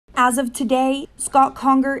As of today, Scott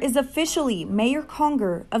Conger is officially Mayor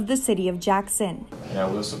Conger of the city of Jackson. And I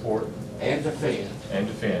will support and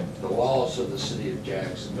defend the laws of the city of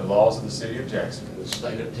Jackson, the laws of the city of Jackson and the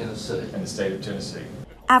state of Tennessee. and the state of Tennessee.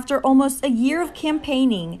 After almost a year of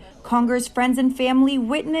campaigning, Conger's friends and family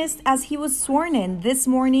witnessed as he was sworn in this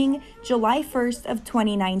morning, July 1st of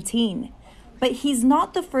 2019. But he's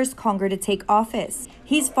not the first Conger to take office.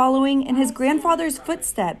 He's following in his grandfather's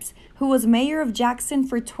footsteps, who was mayor of Jackson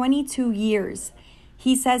for 22 years.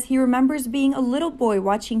 He says he remembers being a little boy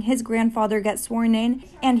watching his grandfather get sworn in,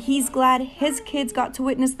 and he's glad his kids got to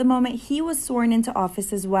witness the moment he was sworn into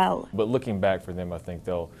office as well. But looking back for them, I think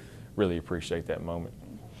they'll really appreciate that moment.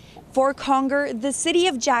 For Conger, the city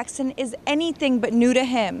of Jackson is anything but new to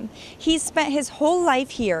him. He's spent his whole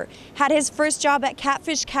life here, had his first job at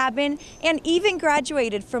Catfish Cabin, and even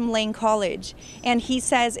graduated from Lane College. And he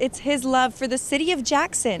says it's his love for the city of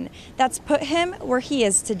Jackson that's put him where he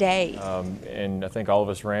is today. And I think all of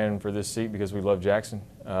us ran for this seat because we love Jackson.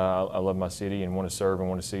 I love my city and want to serve and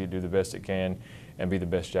want to see it do the best it can and be the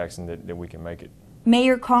best Jackson that we can make it.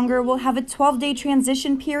 Mayor Conger will have a 12-day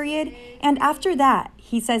transition period, and after that,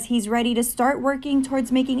 he says he's ready to start working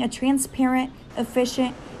towards making a transparent,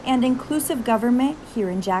 efficient, and inclusive government here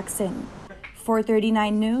in Jackson.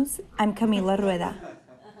 439 News, I'm Camila Rueda.